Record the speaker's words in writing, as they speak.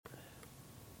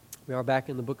We are back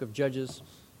in the book of Judges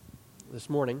this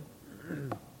morning.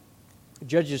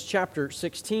 Judges chapter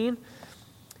 16.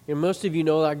 And most of you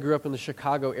know that I grew up in the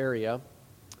Chicago area.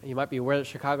 You might be aware that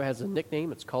Chicago has a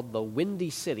nickname. It's called the Windy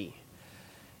City.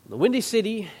 The Windy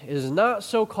City is not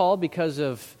so called because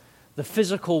of the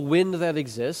physical wind that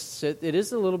exists. It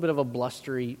is a little bit of a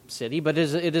blustery city, but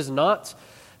it is not.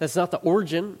 That's not the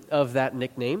origin of that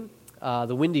nickname.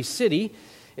 The Windy City.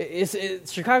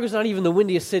 Chicago's not even the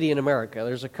windiest city in America.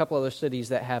 There's a couple other cities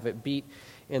that have it beat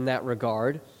in that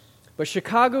regard. But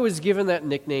Chicago is given that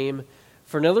nickname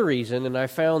for another reason, and I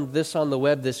found this on the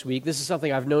web this week. This is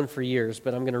something I've known for years,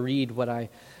 but I'm going to read what I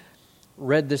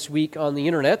read this week on the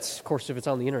internet. Of course, if it's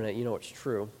on the internet, you know it's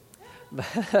true.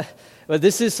 But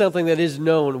this is something that is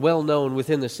known, well known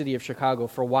within the city of Chicago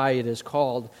for why it is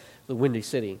called the Windy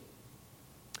City.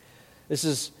 This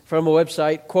is from a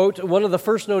website, quote, "One of the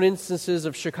first known instances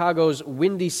of Chicago's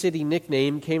Windy City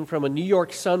nickname came from a New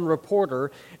York Sun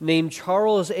reporter named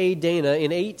Charles A. Dana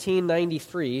in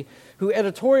 1893, who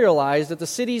editorialized that the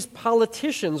city's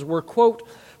politicians were, quote,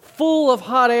 full of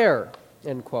hot air,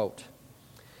 end quote.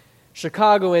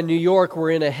 Chicago and New York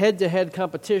were in a head-to-head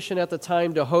competition at the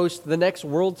time to host the next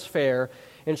World's Fair,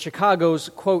 and Chicago's,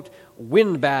 quote,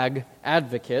 windbag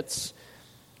advocates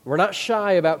were not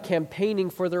shy about campaigning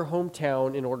for their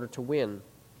hometown in order to win.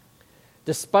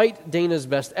 Despite Dana's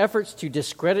best efforts to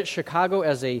discredit Chicago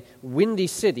as a windy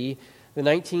city, the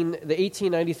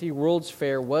 1893 World's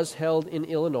Fair was held in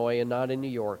Illinois and not in New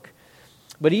York.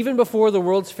 But even before the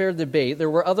World's Fair debate, there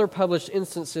were other published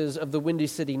instances of the Windy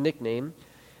City nickname.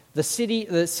 The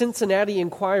Cincinnati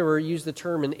Enquirer used the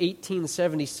term in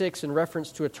 1876 in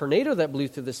reference to a tornado that blew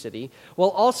through the city,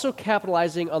 while also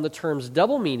capitalizing on the term's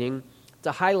double meaning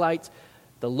to highlight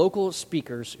the local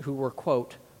speakers who were,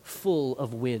 quote, full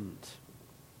of wind.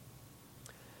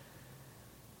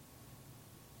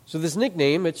 So this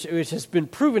nickname, which has been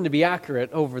proven to be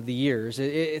accurate over the years,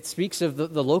 it speaks of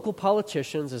the local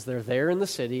politicians as they're there in the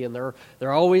city, and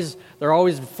they're always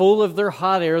full of their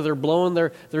hot air. They're blowing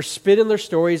they're spitting their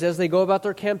stories as they go about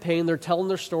their campaign. They're telling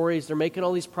their stories. They're making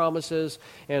all these promises,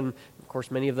 and of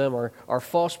course, many of them are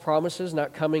false promises,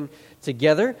 not coming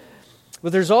together.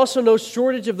 But there's also no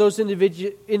shortage of those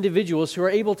individuals who are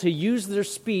able to use their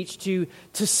speech to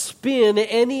spin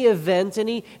any event,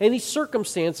 any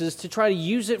circumstances, to try to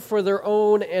use it for their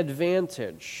own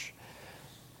advantage.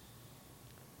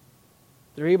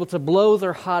 They're able to blow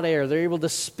their hot air. They're able to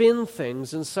spin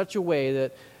things in such a way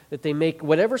that they make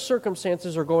whatever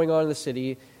circumstances are going on in the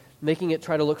city, making it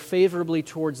try to look favorably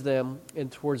towards them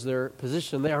and towards their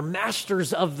position. They are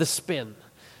masters of the spin.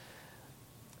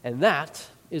 And that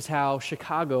is how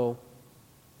Chicago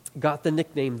got the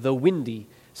nickname the Windy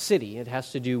City. It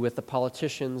has to do with the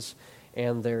politicians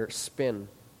and their spin.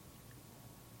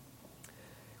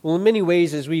 Well, in many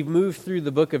ways, as we've moved through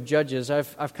the book of Judges,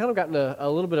 I've kind of gotten a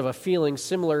little bit of a feeling a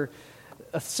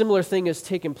similar thing has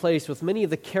taken place with many of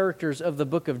the characters of the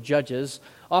book of Judges.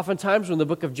 Oftentimes when the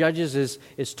book of Judges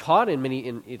is taught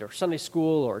in either Sunday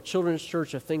school or children's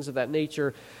church or things of that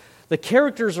nature, the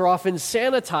characters are often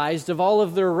sanitized of all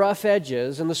of their rough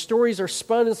edges, and the stories are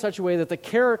spun in such a way that the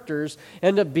characters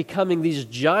end up becoming these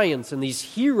giants and these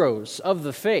heroes of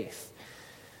the faith.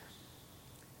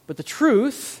 But the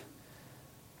truth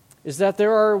is that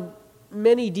there are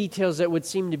many details that would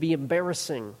seem to be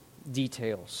embarrassing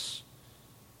details.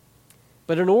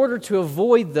 But in order to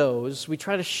avoid those, we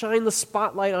try to shine the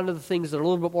spotlight onto the things that are a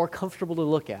little bit more comfortable to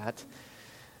look at,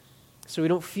 so we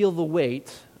don't feel the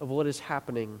weight of what is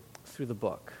happening through the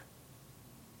book.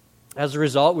 As a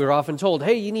result, we're often told,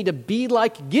 hey, you need to be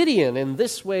like Gideon in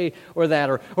this way or that,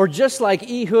 or just like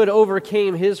Ehud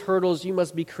overcame his hurdles, you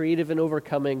must be creative in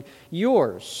overcoming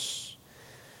yours.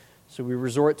 So we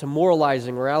resort to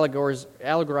moralizing or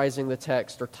allegorizing the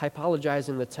text or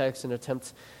typologizing the text in an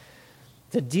attempt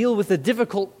to deal with the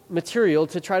difficult material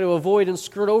to try to avoid and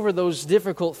skirt over those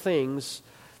difficult things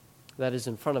that is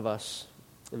in front of us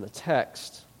in the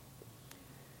text.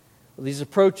 These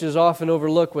approaches often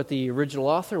overlook what the original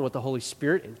author and what the Holy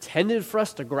Spirit intended for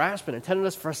us to grasp and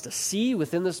intended for us to see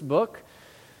within this book.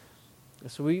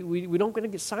 So we don't want to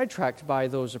get sidetracked by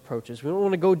those approaches. We don't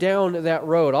want to go down that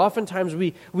road. Oftentimes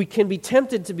we can be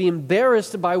tempted to be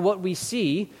embarrassed by what we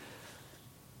see,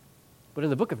 but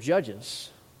in the book of Judges,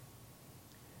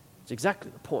 it's exactly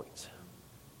the point.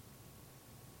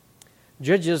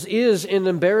 Judges is an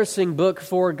embarrassing book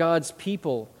for God's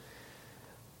people.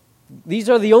 These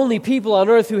are the only people on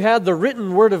earth who had the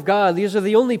written word of God. These are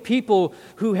the only people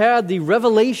who had the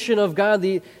revelation of God.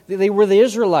 They were the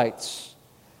Israelites.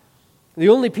 The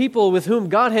only people with whom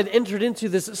God had entered into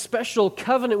this special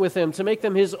covenant with them to make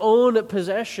them his own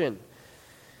possession.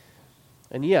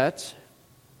 And yet,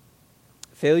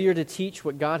 failure to teach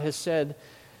what God has said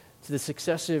to the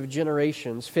successive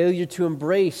generations, failure to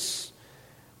embrace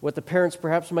what the parents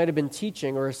perhaps might have been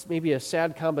teaching, or maybe a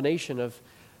sad combination of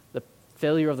the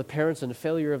failure of the parents and the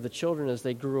failure of the children as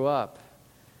they grew up,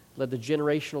 led to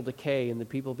generational decay, and the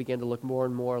people began to look more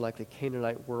and more like the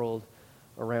Canaanite world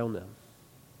around them,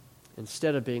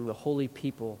 instead of being the holy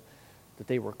people that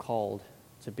they were called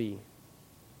to be.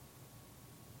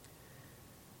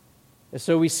 And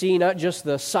so we see not just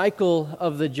the cycle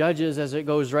of the judges as it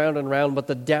goes round and round, but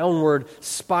the downward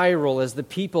spiral as the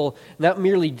people not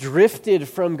merely drifted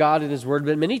from God and His Word,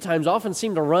 but many times often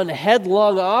seem to run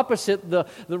headlong opposite the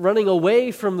running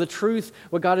away from the truth,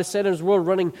 what God has said in His Word,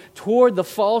 running toward the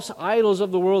false idols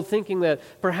of the world, thinking that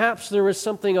perhaps there was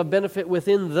something of benefit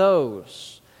within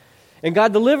those. And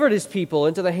God delivered His people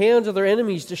into the hands of their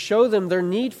enemies to show them their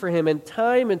need for Him, and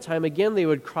time again they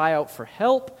would cry out for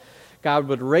help. God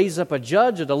would raise up a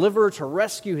judge, a deliverer to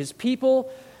rescue His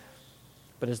people.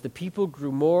 But as the people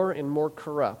grew more and more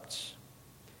corrupt,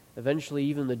 eventually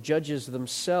even the judges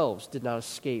themselves did not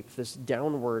escape this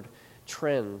downward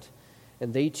trend.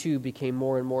 And they too became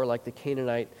more and more like the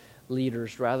Canaanite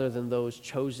leaders rather than those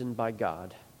chosen by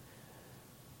God.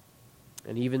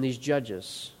 And even these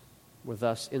judges were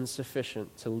thus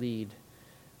insufficient to lead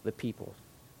the people.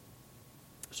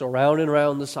 So round and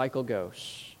round the cycle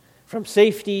goes. From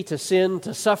safety to sin,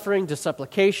 to suffering, to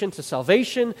supplication, to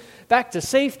salvation, back to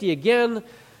safety again,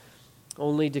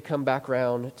 only to come back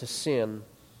round to sin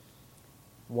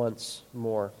once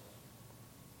more.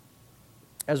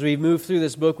 As we've moved through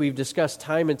this book, we've discussed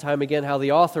time and time again how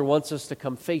the author wants us to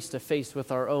come face to face with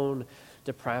our own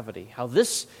depravity. How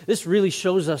this really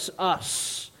shows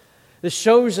us. This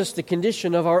shows us the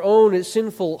condition of our own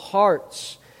sinful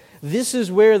hearts. This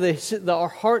is where our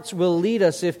hearts will lead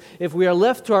us if we are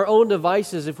left to our own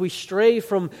devices, if we stray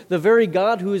from the very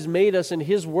God who has made us and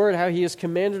His Word, how He has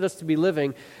commanded us to be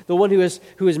living, the one who has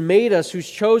made us, who's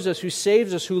chose us, who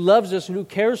saves us, who loves us, and who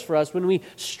cares for us. When we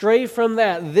stray from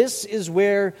that, this is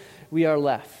where we are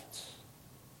left.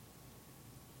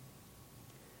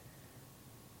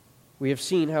 We have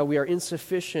seen how we are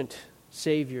insufficient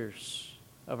saviors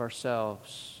of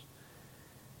ourselves,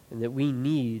 and that we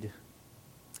need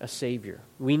a Savior.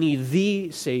 We need the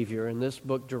Savior, and this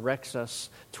book directs us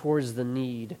towards the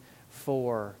need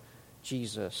for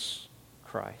Jesus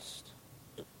Christ.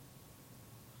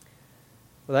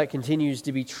 Well, that continues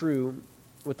to be true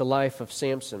with the life of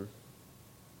Samson.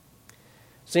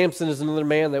 Samson is another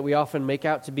man that we often make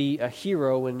out to be a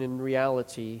hero, when in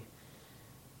reality,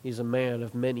 he's a man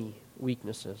of many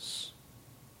weaknesses.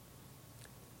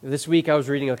 This week I was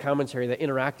reading a commentary that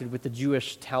interacted with the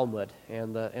Jewish Talmud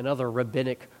and other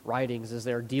rabbinic writings as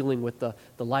they're dealing with the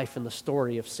life and the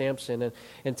story of Samson.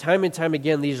 And time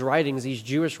again, these writings, these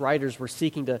Jewish writers were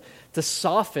seeking to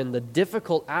soften the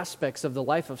difficult aspects of the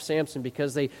life of Samson,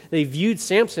 because they viewed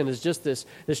Samson as just this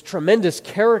tremendous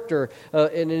character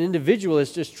and an individual,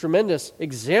 as just tremendous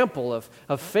example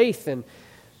of faith. And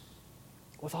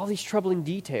with all these troubling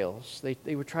details,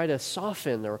 they would try to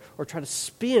soften or try to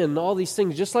spin all these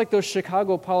things, just like those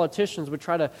Chicago politicians would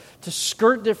try to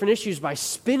skirt different issues by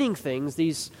spinning things.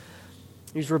 These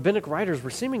rabbinic writers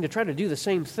were seeming to try to do the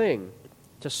same thing,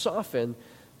 to soften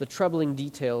the troubling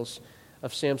details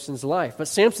of Samson's life. But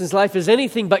Samson's life is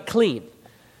anything but clean.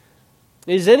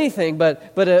 It is anything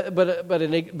but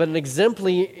an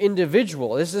exemplary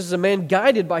individual. This is a man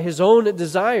guided by his own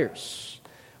desires.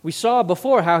 We saw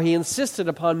before how he insisted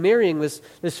upon marrying this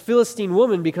Philistine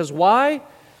woman because why?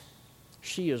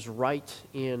 She is right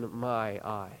in my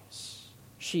eyes.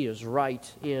 She is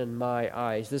right in my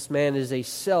eyes. This man is a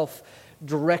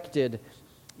self-directed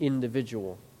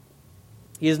individual.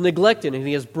 He has neglected and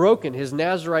he has broken his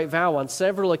Nazirite vow on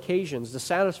several occasions to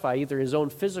satisfy either his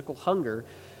own physical hunger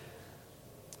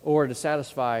or to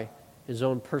satisfy his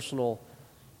own personal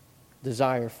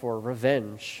desire for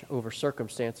revenge over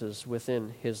circumstances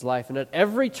within his life. And at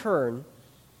every turn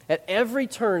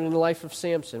in the life of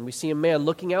Samson, we see a man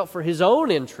looking out for his own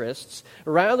interests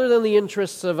rather than the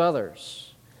interests of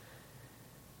others,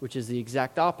 which is the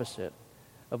exact opposite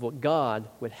of what God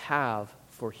would have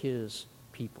for His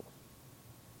people.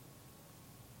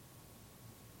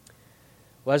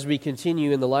 Well, as we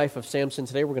continue in the life of Samson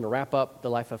today, we're going to wrap up the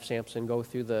life of Samson, go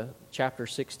through the chapter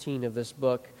 16 of this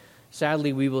book.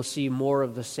 Sadly, we will see more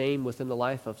of the same within the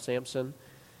life of Samson.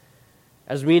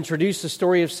 As we introduced the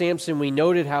story of Samson, we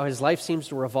noted how his life seems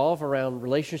to revolve around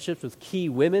relationships with key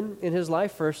women in his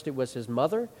life. First, it was his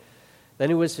mother. Then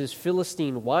it was his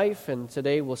Philistine wife. And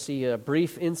today we'll see a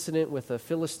brief incident with a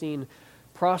Philistine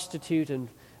prostitute. And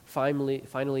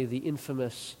finally the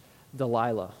infamous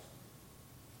Delilah.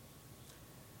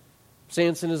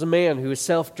 Samson is a man who is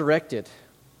self-directed,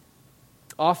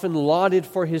 often lauded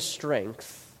for his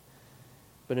strength,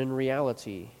 but in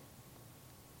reality,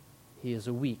 he is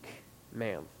a weak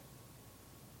man.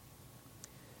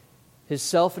 His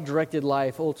self-directed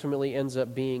life ultimately ends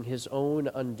up being his own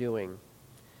undoing.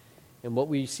 And what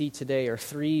we see today are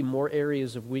three more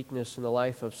areas of weakness in the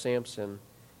life of Samson,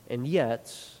 and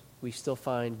yet we still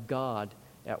find God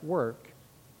at work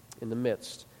in the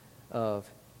midst of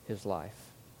his life.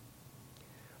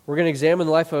 We're going to examine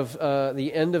the life of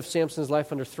the end of Samson's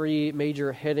life under three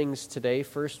major headings today.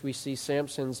 First, we see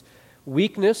Samson's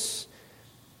weakness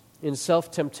in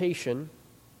self-temptation.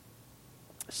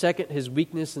 Second, his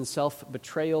weakness in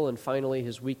self-betrayal. And finally,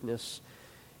 his weakness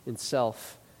in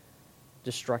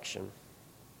self-destruction.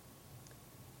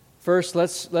 First,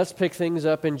 let's pick things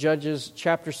up in Judges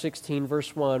chapter 16,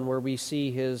 verse 1, where we see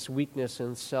his weakness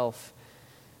in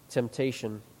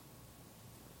self-temptation.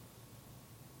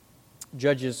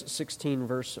 Judges 16,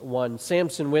 verse 1.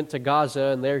 Samson went to Gaza,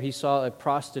 and there he saw a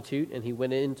prostitute, and he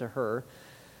went into her.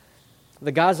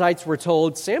 The Gazites were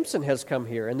told, "Samson has come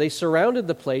here," and they surrounded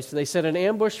the place, and they set an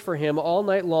ambush for him all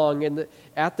night long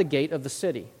at the gate of the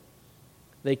city.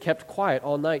 They kept quiet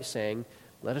all night, saying,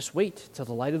 "Let us wait till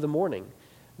the light of the morning,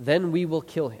 then we will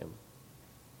kill him."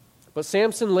 But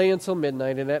Samson lay until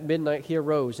midnight, and at midnight he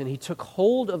arose, and he took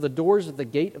hold of the doors of the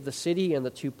gate of the city and the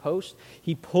two posts.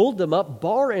 He pulled them up,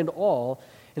 bar and all,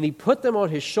 and he put them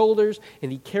on his shoulders,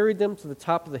 and he carried them to the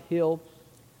top of the hill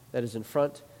that is in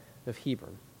front of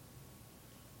Hebron.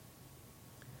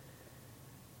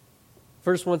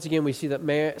 First, once again, we see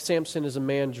that Samson is a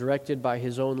man directed by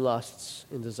his own lusts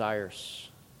and desires.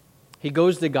 He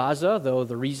goes to Gaza, though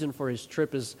the reason for his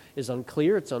trip is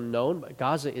unclear, it's unknown, but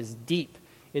Gaza is deep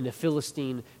into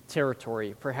Philistine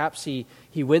territory. Perhaps he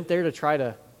went there to try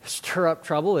to stir up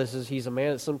trouble, as he's a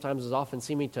man that sometimes is often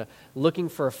seeming to looking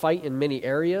for a fight in many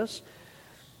areas.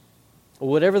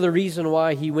 Whatever the reason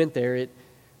why he went there,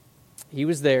 he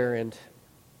was there, and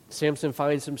Samson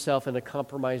finds himself in a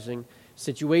compromising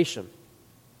situation.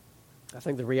 I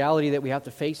think the reality that we have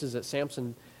to face is that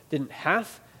Samson didn't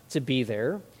have to be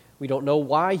there. We don't know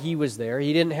why he was there.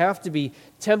 He didn't have to be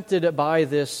tempted by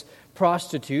this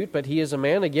prostitute, but he is a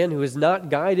man, again, who is not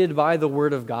guided by the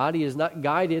Word of God. He is not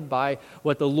guided by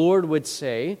what the Lord would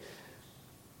say,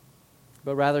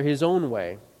 but rather his own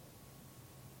way.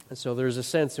 And so there's a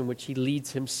sense in which he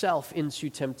leads himself into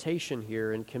temptation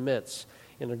here and commits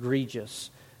an egregious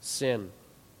sin.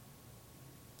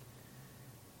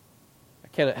 I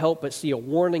cannot help but see a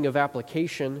warning of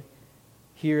application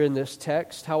here in this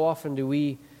text. How often do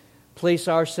we place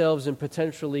ourselves in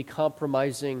potentially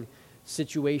compromising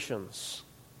situations?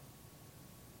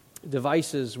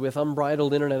 Devices with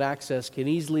unbridled internet access can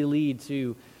easily lead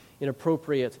to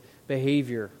inappropriate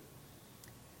behavior.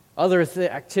 Other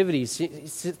activities,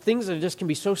 things that just can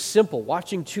be so simple.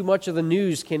 Watching too much of the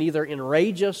news can either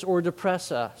enrage us or depress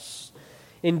us.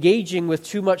 Engaging with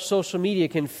too much social media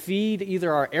can feed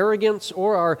either our arrogance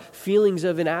or our feelings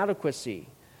of inadequacy.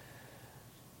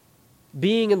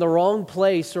 Being in the wrong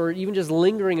place, or even just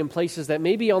lingering in places that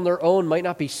maybe on their own might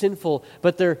not be sinful,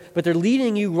 but they're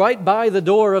leading you right by the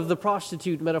door of the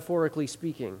prostitute, metaphorically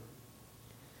speaking.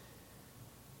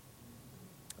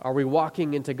 Are we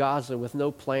walking into Gaza with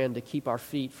no plan to keep our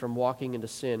feet from walking into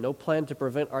sin? No plan to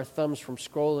prevent our thumbs from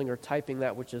scrolling or typing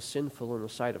that which is sinful in the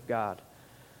sight of God?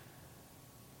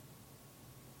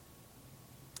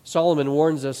 Solomon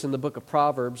warns us in the book of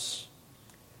Proverbs.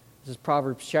 This is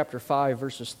Proverbs chapter 5,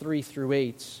 verses 3 through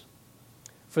 8.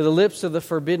 "For the lips of the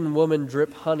forbidden woman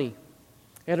drip honey,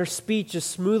 and her speech is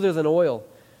smoother than oil.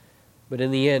 But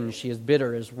in the end she is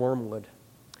bitter as wormwood,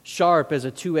 sharp as a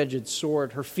two-edged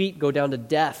sword. Her feet go down to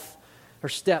death. Her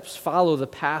steps follow the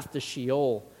path to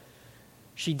Sheol.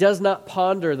 She does not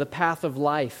ponder the path of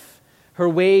life. Her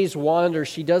ways wander.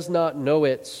 She does not know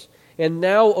it. And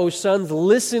now, O sons,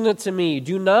 listen to me.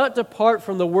 Do not depart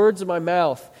from the words of my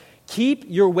mouth. Keep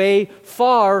your way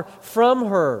far from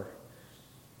her,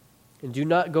 and do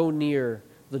not go near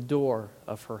the door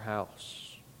of her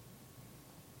house."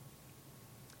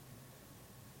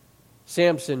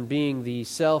 Samson, being the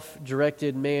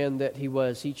self-directed man that he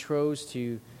was, he chose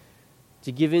to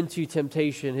give into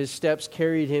temptation. His steps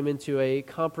carried him into a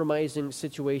compromising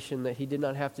situation that he did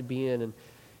not have to be in, and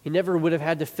he never would have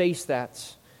had to face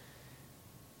that.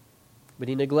 But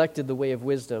he neglected the way of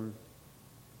wisdom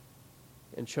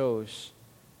and chose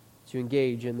to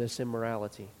engage in this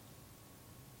immorality.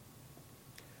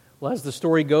 Well, as the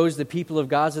story goes, the people of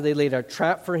Gaza, they laid a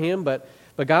trap for him, but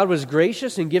God was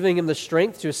gracious in giving him the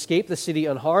strength to escape the city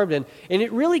unharmed. And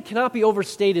it really cannot be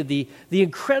overstated, the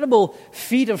incredible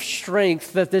feat of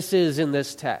strength that this is in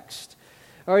this text.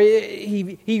 Or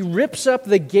he rips up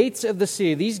the gates of the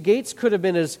city. These gates could have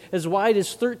been as wide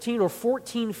as 13 or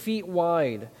 14 feet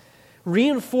wide,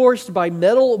 reinforced by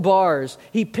metal bars.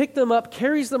 He picked them up,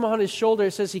 carries them on his shoulder.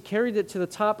 It says he carried it to the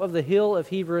top of the hill of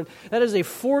Hebron. That is a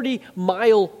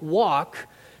 40-mile walk,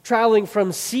 traveling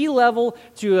from sea level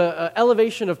to an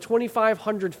elevation of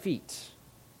 2,500 feet.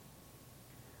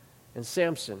 And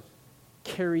Samson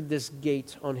carried this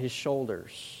gate on his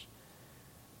shoulders.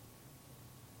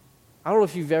 I don't know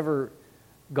if you've ever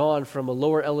gone from a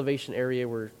lower elevation area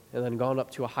and then gone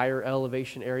up to a higher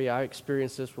elevation area. I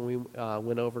experienced this when we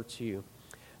went over to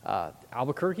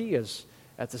Albuquerque.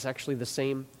 That's actually the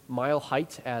same mile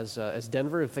height as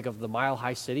Denver. Think of the Mile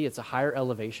High City. It's a higher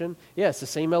elevation. Yeah, it's the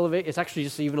same elevation. It's actually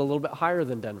just even a little bit higher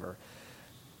than Denver.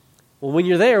 Well, when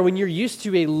you're there, when you're used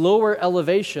to a lower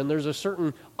elevation, there's a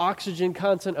certain oxygen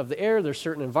content of the air. There's a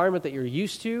certain environment that you're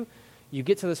used to. You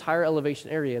get to this higher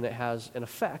elevation area, and it has an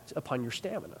effect upon your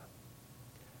stamina.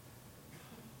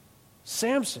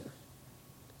 Samson,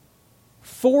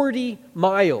 40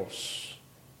 miles,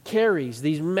 carries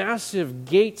these massive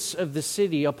gates of the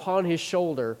city upon his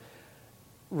shoulder,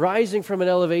 rising from an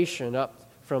elevation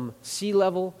up from sea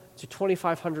level to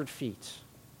 2,500 feet.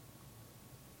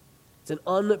 It's an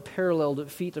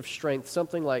unparalleled feat of strength,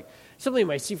 something you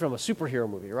might see from a superhero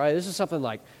movie, right? This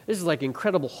is like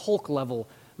incredible Hulk level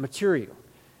material.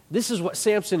 This is what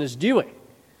Samson is doing.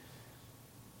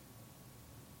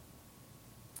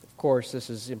 Of course,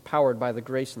 this is empowered by the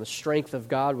grace and the strength of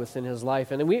God within his life.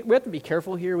 And we have to be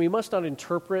careful here. We must not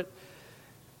interpret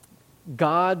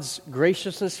God's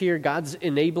graciousness here, God's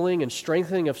enabling and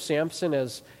strengthening of Samson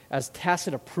as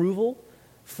tacit approval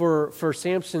for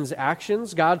Samson's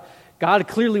actions. God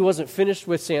clearly wasn't finished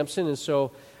with Samson, and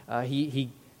so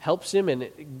he helps him and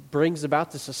it brings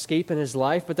about this escape in his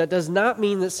life, but that does not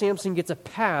mean that Samson gets a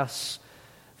pass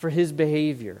for his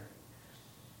behavior.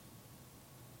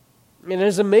 And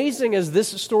as amazing as this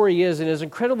story is, and as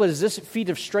incredible as this feat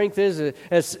of strength is,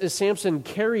 as Samson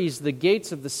carries the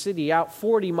gates of the city out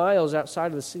 40 miles outside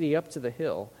of the city up to the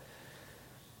hill,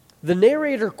 the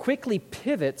narrator quickly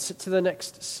pivots to the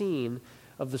next scene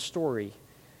of the story.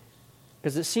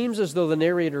 Because it seems as though the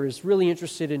narrator is really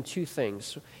interested in two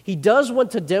things. He does want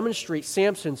to demonstrate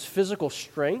Samson's physical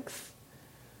strength,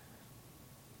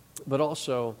 but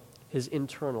also his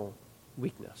internal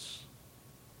weakness.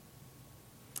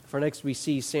 For next, we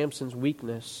see Samson's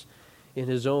weakness in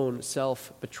his own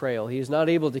self-betrayal. He is not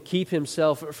able to keep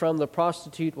himself from the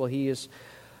prostitute, while he is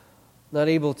not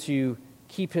able to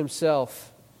keep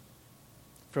himself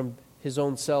from his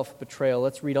own self-betrayal.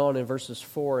 Let's read on in verses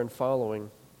 4 and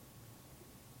following.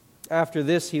 After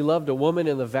this, he loved a woman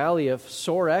in the valley of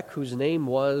Sorek, whose name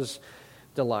was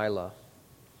Delilah.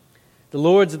 The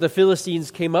lords of the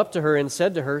Philistines came up to her and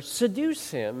said to her,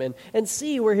 "Seduce him and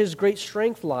see where his great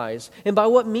strength lies, and by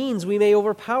what means we may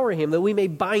overpower him, that we may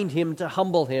bind him to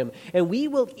humble him. And we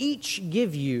will each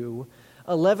give you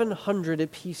 1,100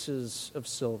 pieces of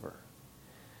silver."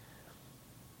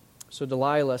 So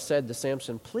Delilah said to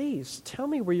Samson, "Please tell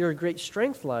me where your great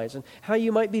strength lies, and how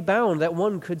you might be bound, that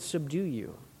one could subdue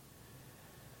you."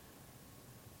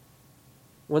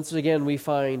 Once again, we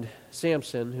find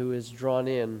Samson, who is drawn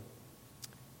in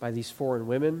by these foreign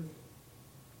women.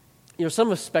 Some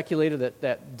have speculated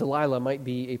that Delilah might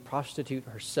be a prostitute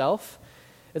herself.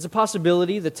 It's a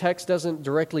possibility. The text doesn't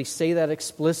directly say that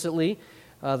explicitly.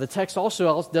 The text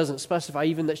also doesn't specify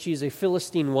even that she's a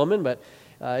Philistine woman, but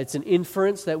it's an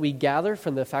inference that we gather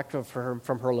from the fact of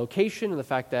from her location and the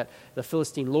fact that the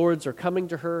Philistine lords are coming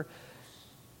to her.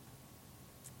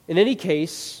 In any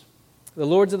case, the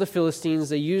lords of the Philistines,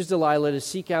 they used Delilah to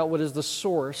seek out what is the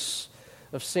source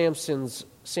of Samson's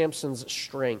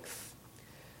strength.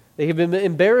 They have been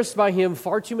embarrassed by him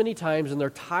far too many times, and they're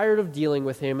tired of dealing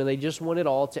with him, and they just want it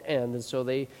all to end. And so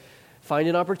they find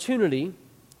an opportunity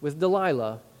with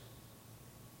Delilah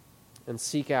and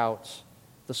seek out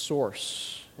the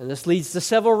source. And this leads to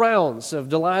several rounds of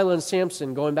Delilah and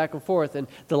Samson going back and forth, and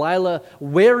Delilah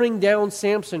wearing down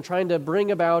Samson, trying to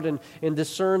bring about and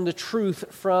discern the truth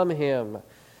from him.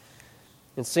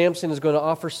 And Samson is going to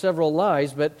offer several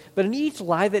lies, but in each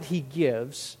lie that he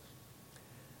gives,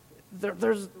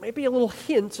 there's maybe a little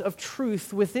hint of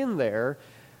truth within there,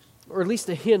 or at least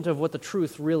a hint of what the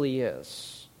truth really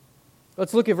is.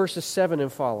 Let's look at verses 7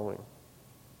 and following.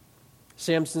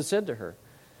 Samson said to her,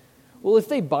 "Well, if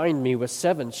they bind me with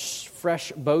 7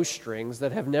 fresh bowstrings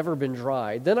that have never been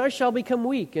dried, then I shall become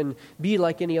weak and be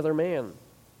like any other man."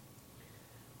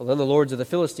 Well, then the lords of the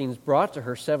Philistines brought to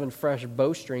her 7 fresh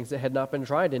bowstrings that had not been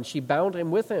dried, and she bound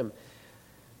him with them.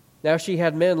 Now she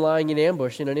had men lying in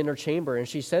ambush in an inner chamber, and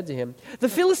she said to him, "The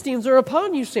Philistines are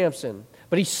upon you, Samson."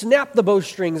 But he snapped the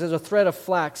bowstrings as a thread of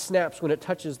flax snaps when it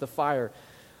touches the fire.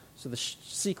 So the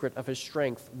secret of his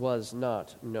strength was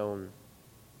not known.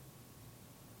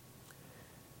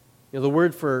 The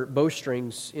word for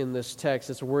bowstrings in this text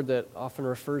is a word that often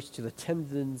refers to the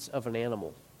tendons of an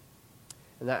animal.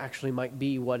 And that actually might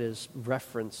be what is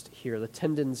referenced here, the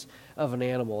tendons of an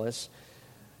animal.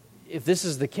 If this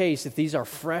is the case, if these are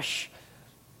fresh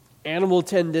animal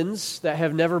tendons that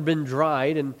have never been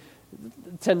dried, and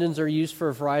tendons are used for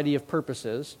a variety of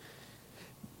purposes,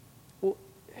 well,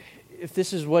 if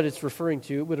this is what it's referring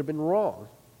to, it would have been wrong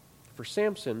for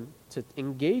Samson to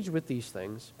engage with these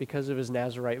things because of his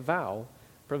Nazirite vow,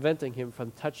 preventing him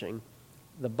from touching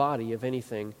the body of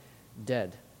anything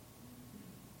dead.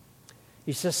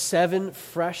 He says 7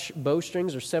 fresh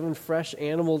bowstrings or 7 fresh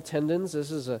animal tendons.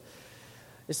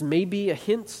 This may be a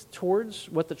hint towards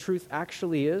what the truth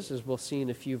actually is, as we'll see in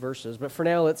a few verses. But for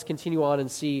now, let's continue on and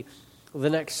see the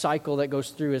next cycle that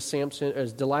goes through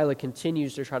as Delilah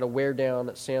continues to try to wear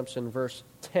down Samson. Verse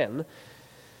 10.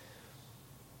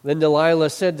 Then Delilah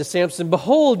said to Samson,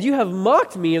 "Behold, you have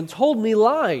mocked me and told me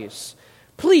lies.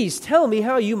 Please tell me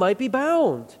how you might be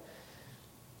bound."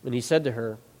 And he said to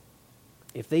her,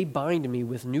 "If they bind me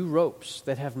with new ropes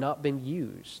that have not been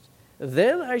used,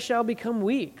 then I shall become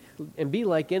weak and be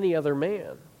like any other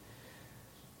man."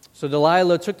 So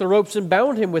Delilah took the ropes and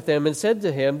bound him with them and said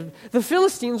to him, "The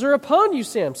Philistines are upon you,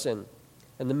 Samson."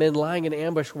 And the men lying in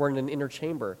ambush were in an inner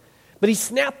chamber. But he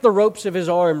snapped the ropes of his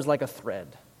arms like a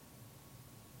thread.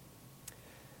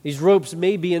 These ropes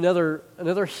may be another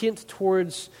hint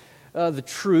towards the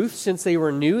truth. Since they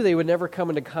were new, they would never come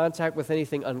into contact with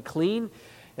anything unclean.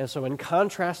 And so in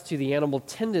contrast to the animal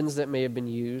tendons that may have been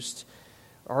used,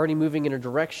 already moving in a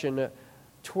direction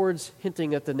towards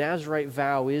hinting that the Nazirite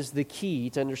vow is the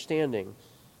key to understanding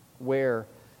where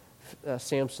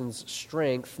Samson's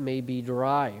strength may be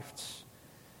derived.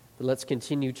 But let's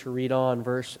continue to read on,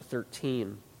 verse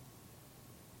 13.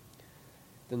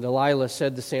 Then Delilah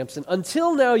said to Samson,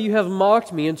 "Until now you have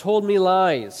mocked me and told me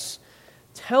lies.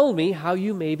 Tell me how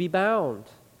you may be bound."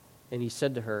 And he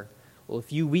said to her, "Well,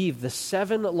 if you weave the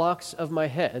 7 locks of my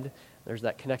head," there's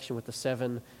that connection with the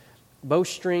 7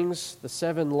 bowstrings, the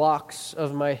 7 locks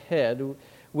of my head,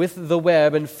 "with the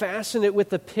web and fasten it with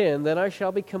the pin, then I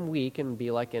shall become weak and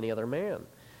be like any other man."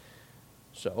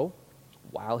 So,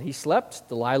 while he slept,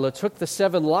 Delilah took the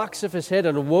 7 locks of his head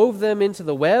and wove them into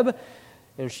the web,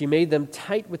 and she made them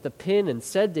tight with the pin and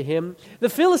said to him, "The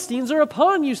Philistines are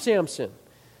upon you, Samson."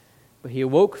 But he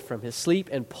awoke from his sleep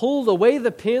and pulled away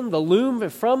the pin, the loom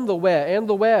from the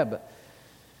web.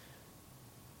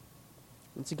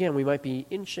 Once again, we might be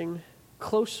inching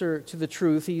closer to the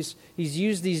truth. He's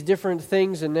used these different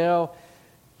things, and now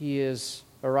he has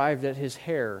arrived at his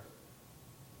hair.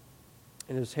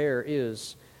 And his hair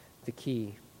is the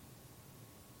key.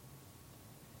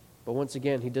 But once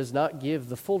again, he does not give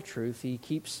the full truth. He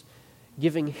keeps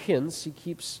giving hints. He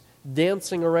keeps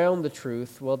dancing around the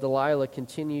truth while Delilah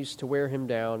continues to wear him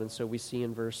down. And so we see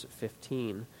in verse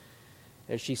 15,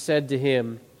 "And she said to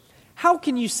him, 'How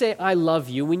can you say I love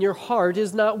you when your heart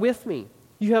is not with me?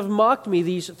 You have mocked me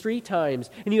these 3 times,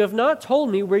 and you have not told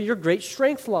me where your great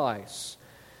strength lies.'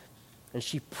 And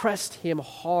she pressed him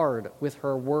hard with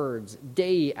her words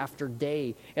day after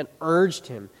day and urged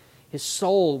him. His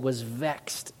soul was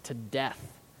vexed to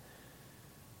death.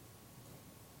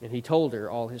 And he told her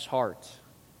all his heart.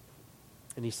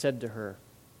 And he said to her,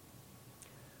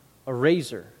 'A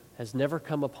razor has never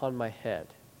come upon my head,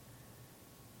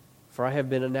 for I have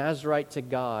been a Nazirite to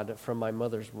God from my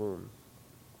mother's womb.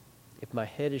 If my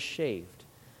head is shaved,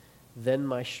 then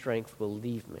my strength will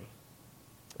leave me,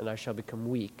 and I shall become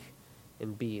weak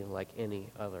and be like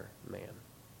any other man.'"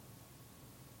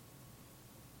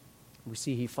 We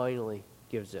see he finally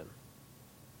gives in.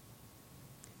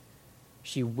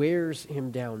 She wears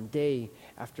him down day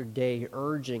after day,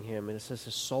 urging him, and it says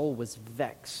his soul was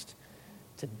vexed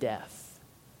to death.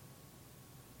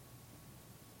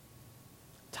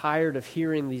 Tired of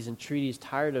hearing these entreaties,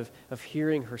 tired of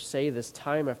hearing her say this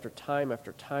time after time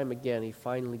after time again, he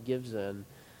finally gives in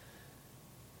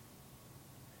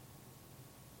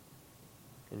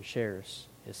and shares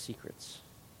his secrets.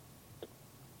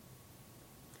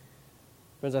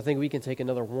 Friends, I think we can take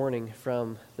another warning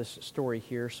from this story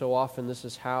here. So often this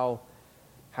is how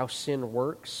sin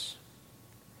works.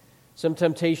 Some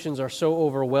temptations are so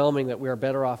overwhelming that we are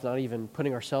better off not even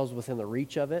putting ourselves within the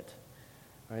reach of it.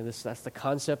 Right, that's the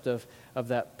concept of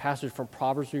that passage from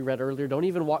Proverbs we read earlier. Don't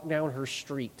even walk down her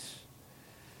street.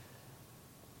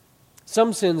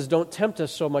 Some sins don't tempt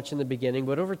us so much in the beginning,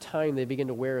 but over time they begin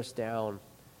to wear us down.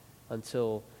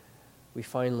 until we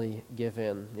finally give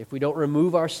in. If we don't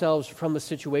remove ourselves from the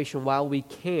situation while we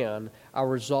can, our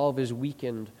resolve is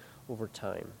weakened over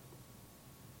time.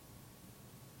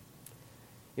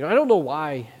 I don't know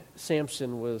why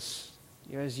Samson was,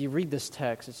 as you read this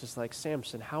text, it's just like,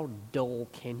 Samson, how dull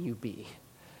can you be?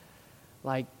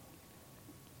 Like,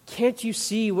 can't you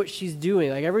see what she's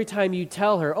doing? Like, every time you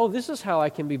tell her, oh, this is how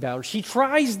I can be bound, she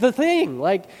tries the thing.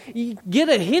 Like, you get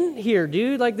a hint here,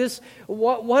 dude. Like this,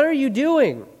 what are you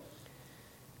doing?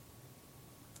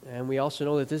 And we also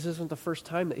know that this isn't the first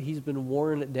time that he's been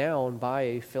worn down by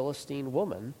a Philistine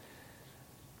woman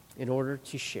in order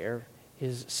to share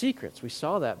his secrets. We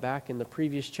saw that back in the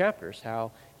previous chapters,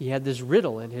 how he had this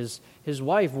riddle, and his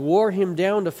wife wore him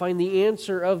down to find the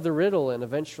answer of the riddle, and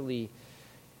eventually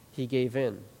he gave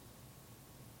in.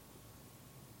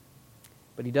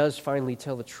 But he does finally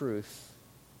tell the truth,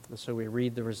 and so we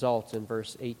read the result in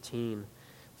verse 18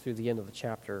 through the end of the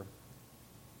chapter.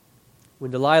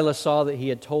 When Delilah saw that he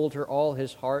had told her all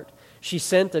his heart, she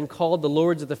sent and called the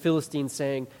lords of the Philistines,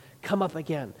 saying, "Come up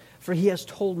again, for he has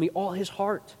told me all his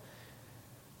heart."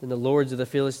 Then the lords of the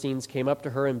Philistines came up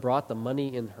to her and brought the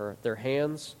money in their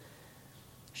hands.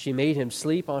 She made him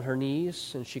sleep on her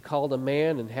knees, and she called a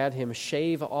man and had him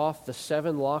shave off the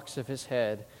 7 locks of his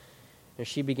head. And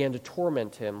she began to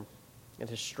torment him, and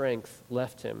his strength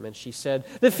left him. And she said,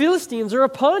 "The Philistines are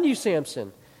upon you,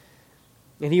 Samson."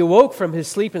 And he awoke from his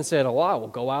sleep and said, "Oh, I will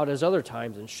go out as other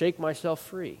times and shake myself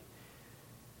free."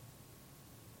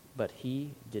 But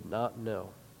he did not know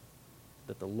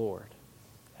that the Lord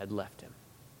had left him.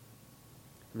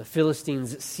 And the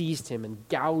Philistines seized him and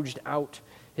gouged out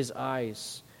his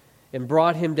eyes and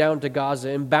brought him down to Gaza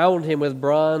and bound him with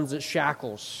bronze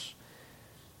shackles.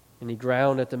 And he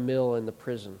ground at the mill in the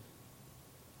prison.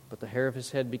 But the hair of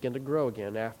his head began to grow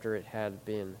again after it had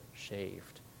been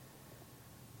shaved.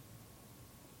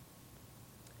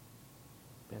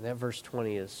 And that verse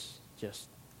 20 is just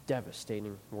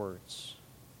devastating words.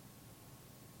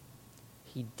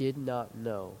 He did not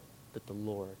know that the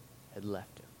Lord had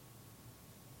left him.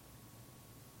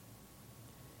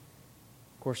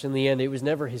 Of course, in the end, it was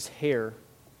never his hair,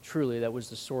 truly, that was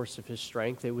the source of his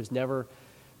strength. It was never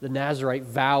the Nazirite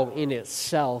vow in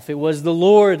itself. It was the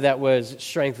Lord that was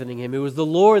strengthening him. It was the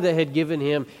Lord that had given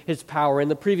him his power. In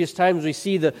the previous times, we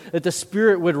see that the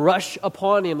Spirit would rush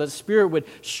upon him, that the Spirit would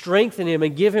strengthen him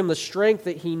and give him the strength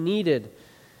that he needed.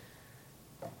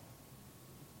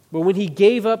 But when he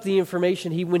gave up the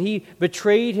information, when he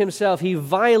betrayed himself, he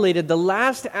violated the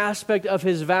last aspect of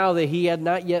his vow that he had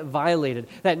not yet violated.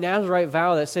 That Nazirite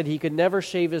vow that said he could never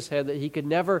shave his head, that he could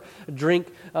never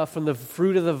drink from the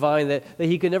fruit of the vine, that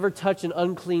he could never touch an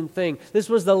unclean thing. This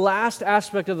was the last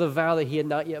aspect of the vow that he had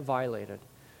not yet violated.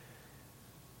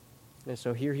 And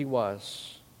so here he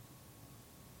was,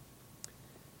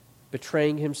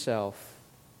 betraying himself,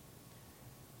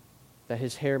 that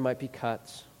his hair might be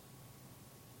cut.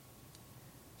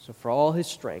 So for all his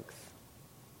strength,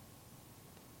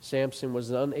 Samson was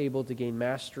unable to gain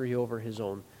mastery over his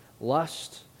own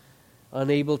lust,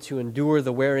 unable to endure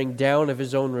the wearing down of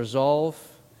his own resolve.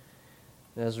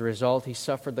 And as a result, he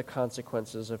suffered the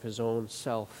consequences of his own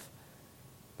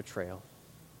self-betrayal.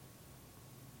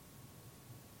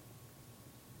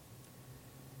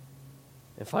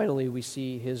 And finally, we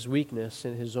see his weakness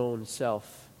in his own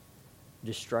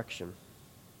self-destruction.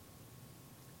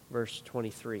 Verse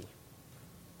 23.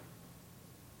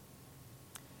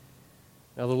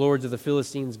 Now the lords of the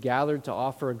Philistines gathered to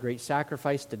offer a great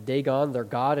sacrifice to Dagon, their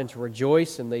god, and to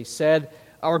rejoice. And they said,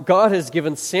 "Our God has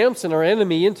given Samson, our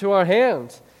enemy, into our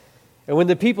hand." And when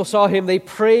the people saw him, they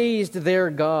praised their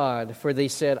God. For they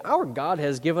said, "Our God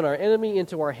has given our enemy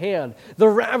into our hand, the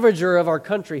ravager of our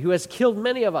country, who has killed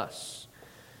many of us."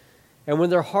 And when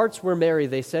their hearts were merry,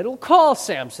 they said, "Well, call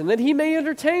Samson, that he may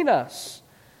entertain us."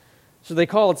 So they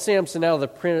called Samson out of the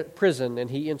prison, and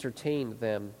he entertained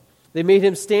them. They made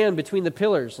him stand between the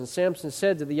pillars, and Samson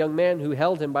said to the young man who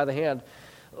held him by the hand,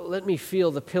 "Let me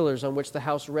feel the pillars on which the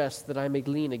house rests, that I may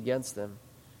lean against them."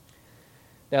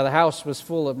 Now the house was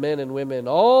full of men and women.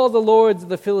 All the lords of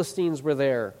the Philistines were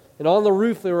there, and on the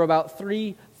roof there were about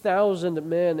 3,000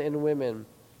 men and women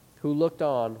who looked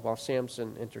on while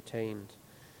Samson entertained.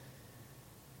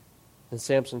 And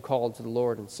Samson called to the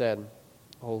Lord and said,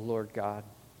 "O Lord God,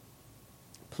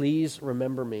 please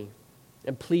remember me.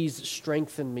 And please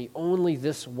strengthen me only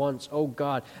this once, O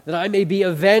God, that I may be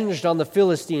avenged on the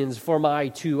Philistines for my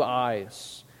 2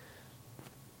 eyes."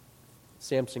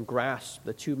 Samson grasped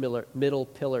the 2 middle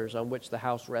pillars on which the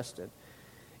house rested,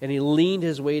 and he leaned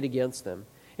his weight against them,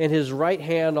 and his right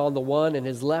hand on the one and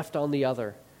his left on the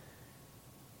other.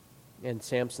 And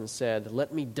Samson said,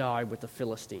 "Let me die with the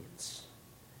Philistines."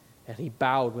 And he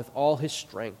bowed with all his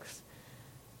strength,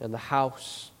 and the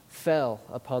house fell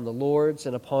upon the lords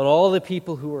and upon all the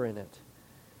people who were in it.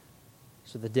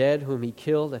 So the dead whom he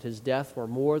killed at his death were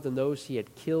more than those he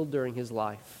had killed during his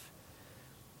life.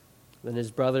 Then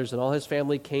his brothers and all his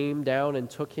family came down and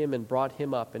took him and brought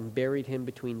him up and buried him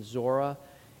between Zorah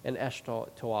and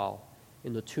Eshtaol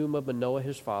in the tomb of Manoah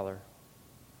his father.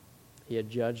 He had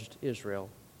judged Israel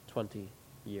 20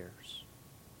 years.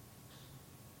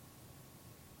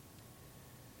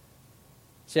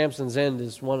 Samson's end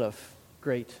is one of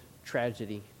great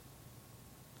tragedy.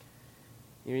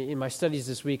 In my studies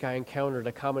this week, I encountered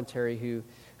a commentary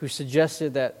who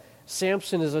suggested that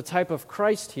Samson is a type of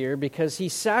Christ here because he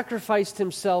sacrificed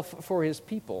himself for his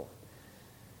people.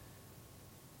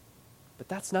 But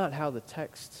that's not how the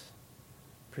text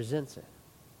presents it.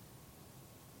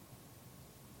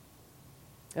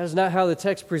 That is not how the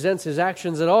text presents his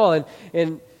actions at all.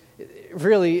 And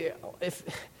really,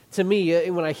 to me,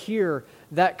 when I hear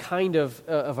that kind of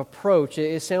approach,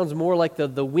 it sounds more like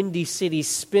the Windy City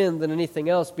spin than anything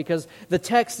else, because the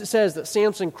text says that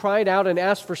Samson cried out and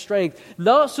asked for strength,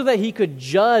 not so that he could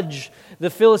judge the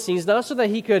Philistines, not so that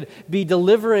he could be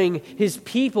delivering his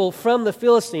people from the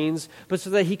Philistines, but so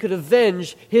that he could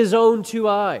avenge his own two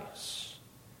eyes.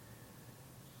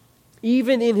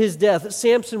 Even in his death,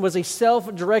 Samson was a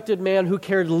self-directed man who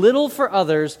cared little for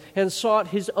others and sought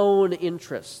his own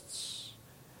interests.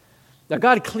 Now,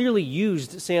 God clearly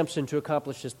used Samson to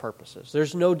accomplish his purposes.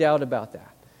 There's no doubt about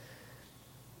that.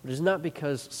 But it's not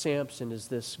because Samson is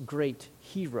this great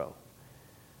hero.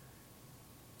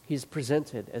 He's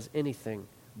presented as anything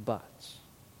but.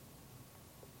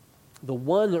 The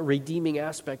one redeeming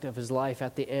aspect of his life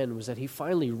at the end was that he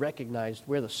finally recognized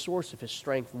where the source of his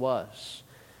strength was.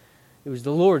 It was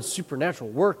the Lord's supernatural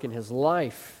work in his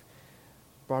life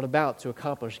brought about to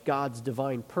accomplish God's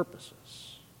divine purposes.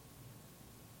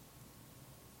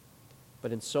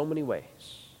 But in so many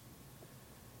ways,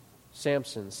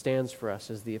 Samson stands for us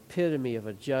as the epitome of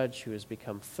a judge who has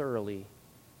become thoroughly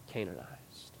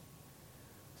Canaanized,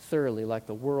 thoroughly like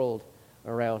the world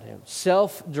around him.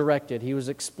 Self-directed, he was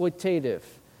exploitative,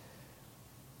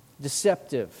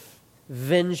 deceptive,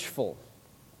 vengeful.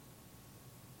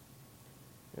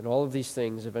 And all of these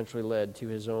things eventually led to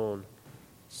his own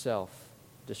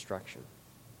self-destruction.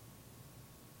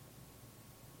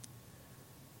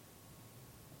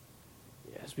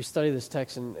 As we study this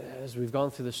text and as we've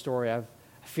gone through the story, I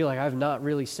feel like I've not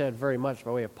really said very much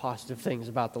by way of positive things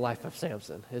about the life of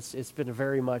Samson. It's been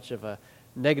very much of a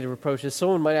negative approach. As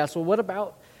someone might ask, well, what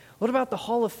about the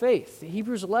Hall of Faith?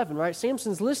 Hebrews 11, right?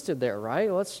 Samson's listed there,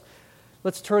 right?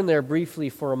 Let's turn there briefly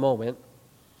for a moment.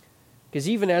 Because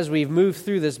even as we've moved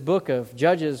through this book of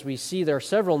Judges, we see there are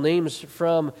several names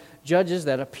from Judges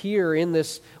that appear in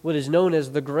this, what is known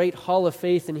as the Great Hall of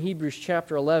Faith in Hebrews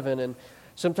chapter 11. And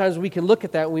sometimes we can look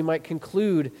at that and we might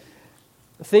conclude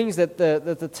things that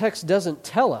the text doesn't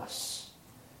tell us.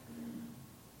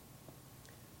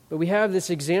 But we have this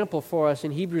example for us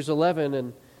in Hebrews 11,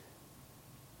 and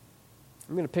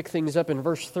I'm going to pick things up in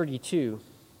verse 32,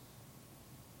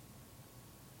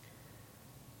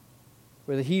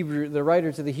 where the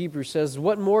writer to the Hebrews says,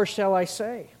 "What more shall I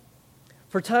say?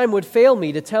 For time would fail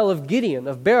me to tell of Gideon,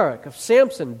 of Barak, of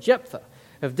Samson, Jephthah,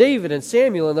 of David and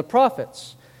Samuel and the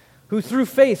prophets, who through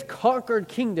faith conquered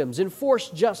kingdoms,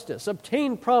 enforced justice,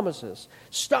 obtained promises,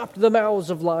 stopped the mouths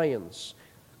of lions,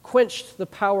 quenched the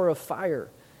power of fire,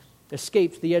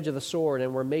 escaped the edge of the sword,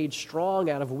 and were made strong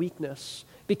out of weakness,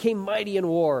 became mighty in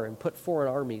war, and put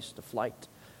foreign armies to flight."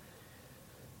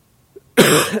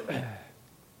 Well,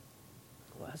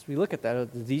 as we look at that,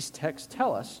 these texts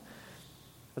tell us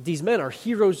that these men are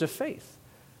heroes of faith.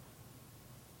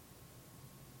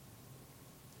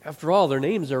 After all, their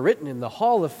names are written in the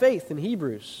Hall of Faith in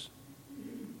Hebrews.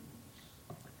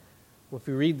 Well, if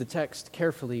we read the text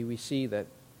carefully, we see that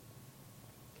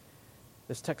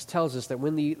this text tells us that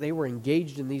when they were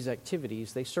engaged in these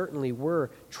activities, they certainly were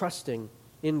trusting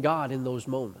in God in those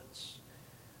moments.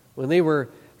 When they were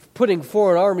putting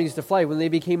foreign armies to flight, when they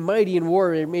became mighty in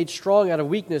war and made strong out of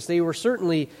weakness, they were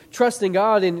certainly trusting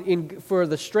God for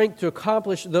the strength to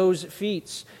accomplish those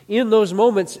feats. In those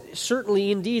moments,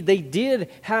 certainly indeed, they did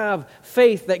have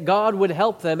faith that God would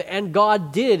help them, and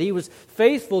God did. He was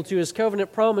faithful to His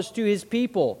covenant promise to His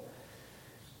people.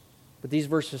 But these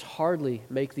verses hardly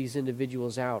make these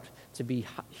individuals out to be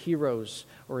heroes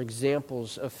or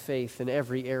examples of faith in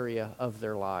every area of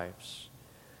their lives.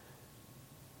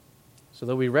 So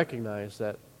though we recognize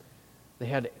that they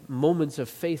had moments of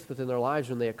faith within their lives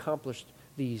when they accomplished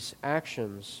these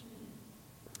actions,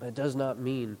 it does not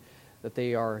mean that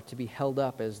they are to be held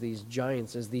up as these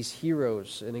giants, as these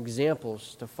heroes and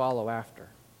examples to follow after.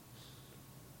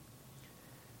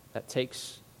 that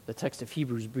takes the text of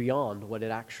Hebrews beyond what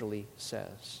it actually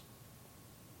says.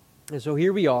 And so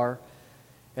here we are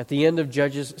at the end of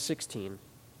Judges 16.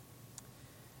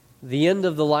 The end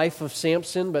of the life of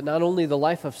Samson, but not only the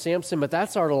life of Samson, but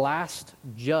that's our last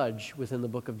judge within the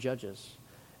book of Judges.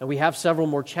 And we have several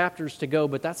more chapters to go,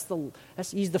 but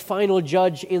he's the final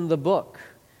judge in the book.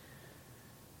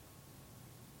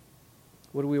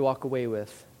 What do we walk away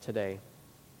with today?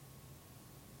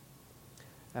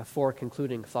 I have 4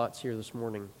 concluding thoughts here this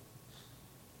morning.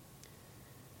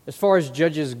 As far as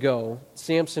judges go,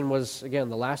 Samson was, again,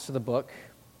 the last of the book,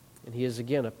 and he is,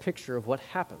 again, a picture of what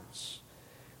happens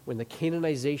when the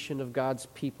Canaanization of God's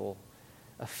people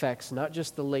affects not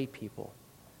just the lay people,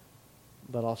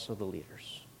 but also the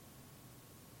leaders.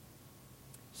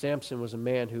 Samson was a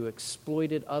man who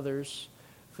exploited others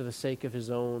for the sake of his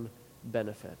own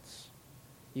benefits.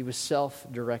 He was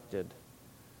self-directed.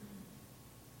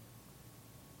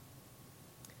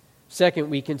 Second,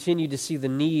 we continue to see the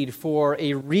need for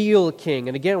a real king.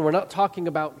 And again, we're not talking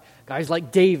about guys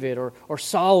like David or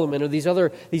Solomon or these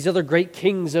other great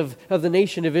kings of the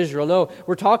nation of Israel. No,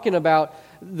 we're talking about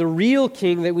the real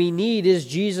king that we need is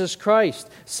Jesus Christ.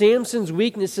 Samson's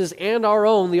weaknesses and our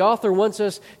own, the author wants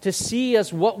us to see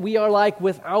us what we are like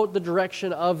without the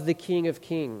direction of the King of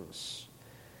Kings.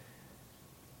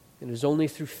 It is only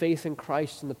through faith in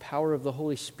Christ and the power of the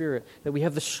Holy Spirit that we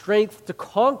have the strength to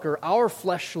conquer our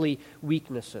fleshly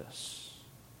weaknesses.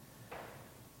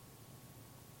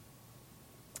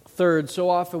 Third,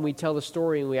 so often we tell the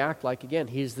story and we act like, again,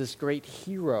 he's this great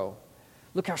hero.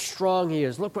 Look how strong he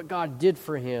is. Look what God did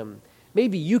for him.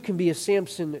 Maybe you can be a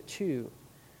Samson too.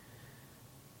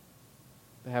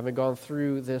 But having gone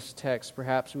through this text,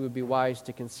 perhaps it would be wise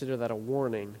to consider that a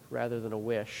warning rather than a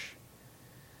wish.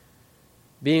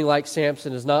 Being like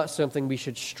Samson is not something we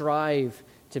should strive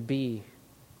to be.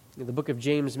 The book of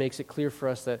James makes it clear for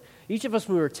us that each of us,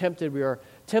 when we are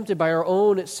tempted by our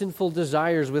own sinful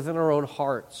desires within our own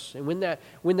hearts. And when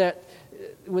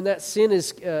that sin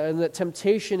is and that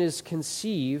temptation is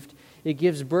conceived, it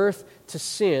gives birth to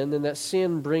sin, and that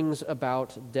sin brings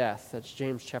about death. That's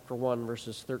James chapter 1,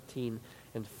 verses 13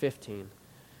 and 15.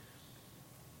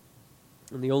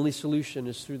 And the only solution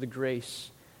is through the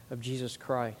grace of Jesus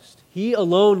Christ. He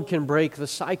alone can break the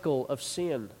cycle of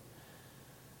sin.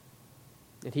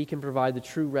 And He can provide the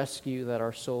true rescue that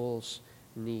our souls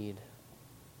need.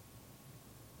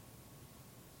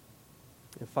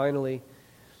 And finally,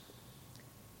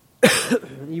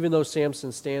 even though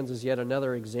Samson stands as yet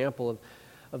another example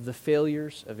of the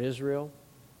failures of Israel,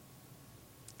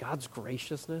 God's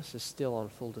graciousness is still on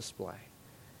full display.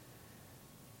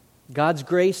 God's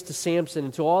grace to Samson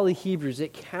and to all the Hebrews,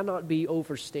 it cannot be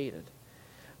overstated.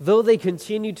 Though they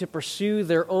continue to pursue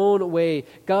their own way,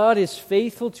 God is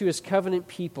faithful to His covenant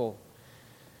people,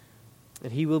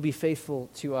 and He will be faithful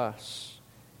to us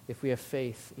if we have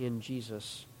faith in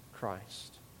Jesus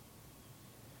Christ.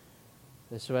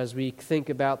 And so as we think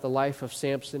about the life of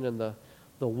Samson and the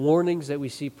warnings that we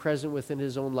see present within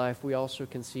his own life, we also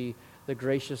can see the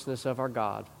graciousness of our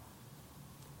God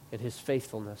and His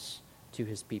faithfulness to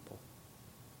His people.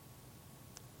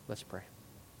 Let's pray.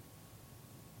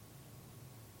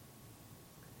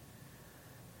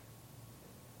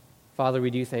 Father,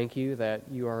 we do thank You that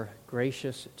You are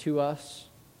gracious to us.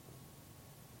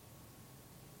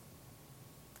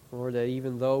 Lord, that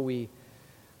even though we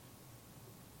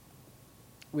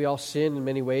all sin in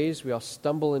many ways, we all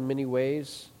stumble in many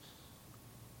ways,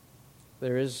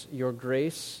 there is Your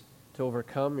grace to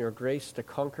overcome, Your grace to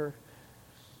conquer,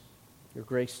 Your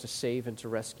grace to save and to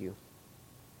rescue.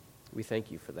 We thank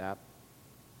You for that.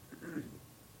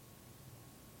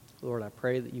 Lord, I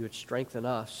pray that You would strengthen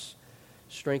us,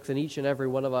 strengthen each and every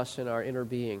one of us in our inner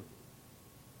being,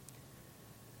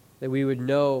 that we would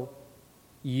know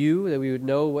You, that we would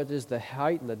know what is the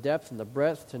height and the depth and the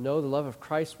breadth, to know the love of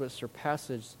Christ which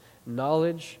surpasses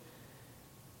knowledge,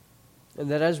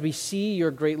 and that as we see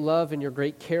Your great love and Your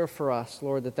great care for us,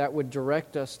 Lord, that would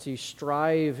direct us to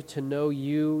strive to know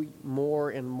You more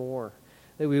and more,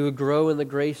 that we would grow in the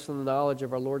grace and the knowledge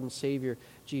of our Lord and Savior,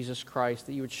 Jesus Christ,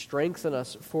 that You would strengthen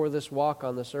us for this walk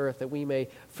on this earth, that we may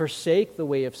forsake the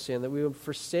way of sin, that we would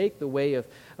forsake the way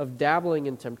of dabbling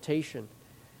in temptation,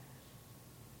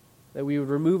 that we would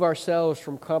remove ourselves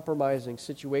from compromising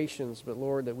situations, but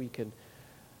Lord, that we could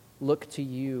look to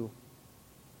You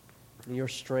and Your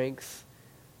strength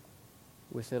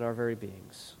within our very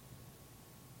beings.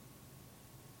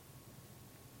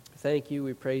 Thank You.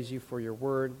 We praise You for Your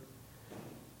word.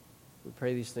 We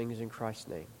pray these things in Christ's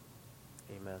name.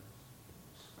 Amen.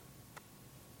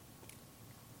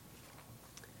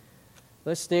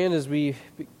 Let's stand as we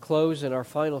close in our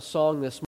final song this morning.